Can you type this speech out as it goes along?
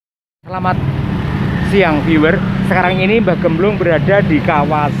Selamat siang viewer. Sekarang ini Mbah Gemblung berada di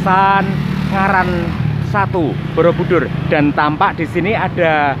kawasan Ngaran 1 Borobudur dan tampak di sini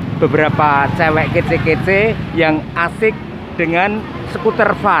ada beberapa cewek kece-kece yang asik dengan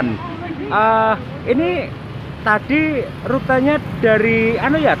skuter fun. Ini tadi rutenya dari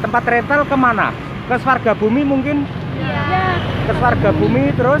tempat rental kemana? Ke Warga Bumi mungkin? Iya. Ke Warga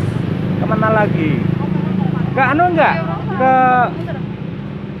Bumi terus kemana lagi? Ke enggak? Ke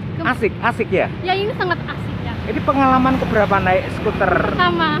asik ya? Ya, ini sangat asik ya. Ini pengalaman keberapa naik skuter?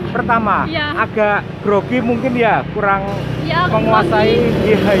 Pertama. Ya. Agak grogi mungkin ya, kurang Ya, menguasai.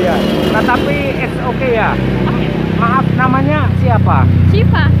 Iya ya. Nah tapi it's okay ya. Oke. Maaf, namanya siapa?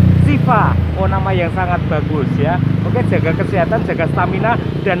 Siva. Oh, nama yang sangat bagus ya. Oke, jaga kesehatan, jaga stamina,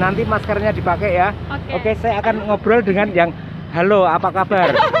 dan nanti maskernya dipakai ya. Oke, saya akan ngobrol dengan yang halo, apa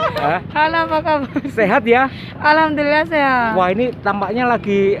kabar? Halo, apa kabar? Sehat ya? Alhamdulillah sehat. Wah, ini tampaknya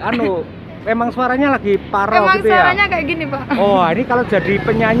lagi memang suaranya lagi parau Emang gitu ya. suaranya kayak gini, Pak. Oh, ini kalau jadi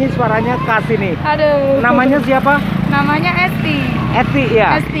penyanyi suaranya khas ini. Aduh. Namanya siapa? Namanya Esti. Esti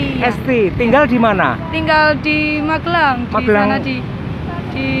ya. Esti. Ya. Esti. Tinggal di mana? Tinggal di Magelang. Magelang. Di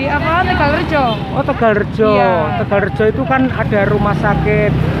sana di Tegalrejo. Oh, Tegalrejo. Iya. Tegalrejo itu kan ada rumah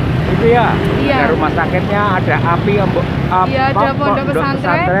sakit itu ya. Iya. Ada rumah sakitnya, ada Iya, ada pondok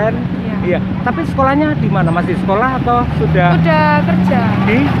pesantren. Iya. Tapi sekolahnya di mana? Masih sekolah atau sudah? Udah kerja.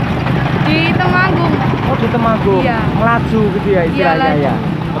 Di Temanggung. Oh, di Temanggung. Iya. Melaju gitu ya istilahnya Iya, ya.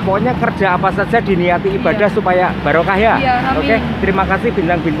 Pokoknya kerja apa saja diniati ibadah supaya barokah ya. Iya, amin. Oke, terima kasih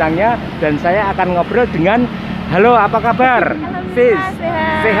bintang-bintangnya dan saya akan ngobrol dengan halo, apa kabar? Sis,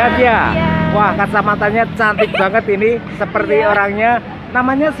 sehat ya? Iya. Wah, kacamatanya cantik banget ini, seperti orangnya.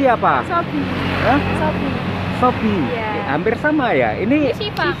 Namanya siapa? Sobi. Hah? Sobi. Iya. Ya, hampir sama ya. Ini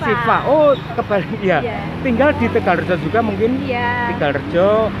Siva. Oh, kebalik ya. Iya. Tinggal di Tegalrejo juga mungkin? Iya.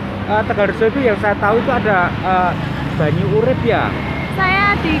 Tegalrejo. Tegalrejo itu yang saya tahu itu ada Banyu Urip ya.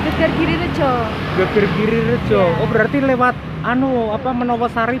 Saya di Geger-Girirejo. Geger-Girirejo. Iya. Oh, berarti lewat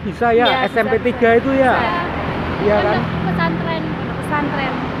Menowasari bisa ya? Iya, SMP bisa. 3 itu ya? Iya kan? Pesantren.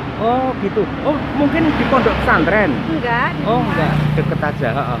 Oh, gitu. Oh, mungkin di pondok pesantren. Enggak. Oh, enggak, deket aja.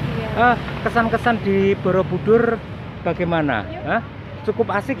 Iya. Kesan-kesan di Borobudur bagaimana? Hah?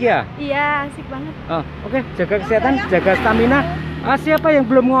 Cukup asik ya? Iya, asik banget. Oke, jaga kesehatan, jaga stamina. Siapa yang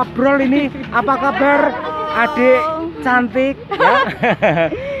belum ngobrol ini? Apa kabar? Adik cantik ya.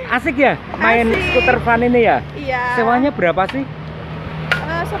 Asik ya main skuter fun ini ya? Iya. Sewanya berapa sih?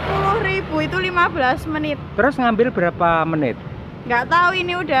 10.000 itu 15 menit. Terus ngambil berapa menit? Nggak tahu,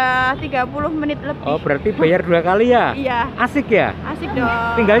 ini udah 30 menit lebih. Oh, berarti bayar 2 kali ya? Iya. Asik ya? Asik dong.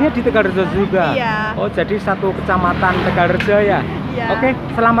 Tinggalnya di Tegalrejo juga? Iya. Oh, jadi satu kecamatan Tegalrejo ya? Iya. Oke,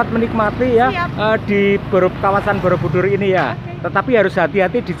 selamat menikmati ya. Di kawasan Borobudur ini ya. Tetapi harus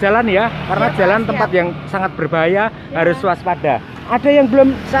hati-hati di jalan ya, karena jalan tempat yang sangat berbahaya, harus waspada. Ada yang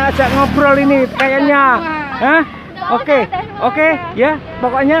belum saya ajak ngobrol ini kayaknya. Hah? Oke ya,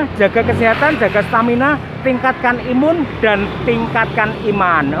 pokoknya jaga kesehatan, jaga stamina, tingkatkan imun dan tingkatkan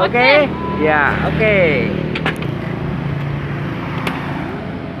iman. Oke? Ya, oke.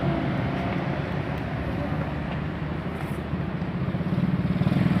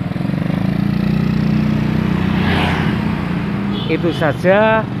 Itu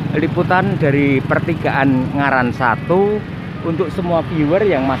saja liputan dari pertigaan Ngaran 1 untuk semua viewer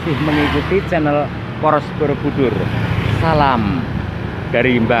yang masih mengikuti channel Poros Borobudur. Salam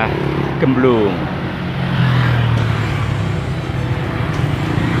dari Mbah Gemblung.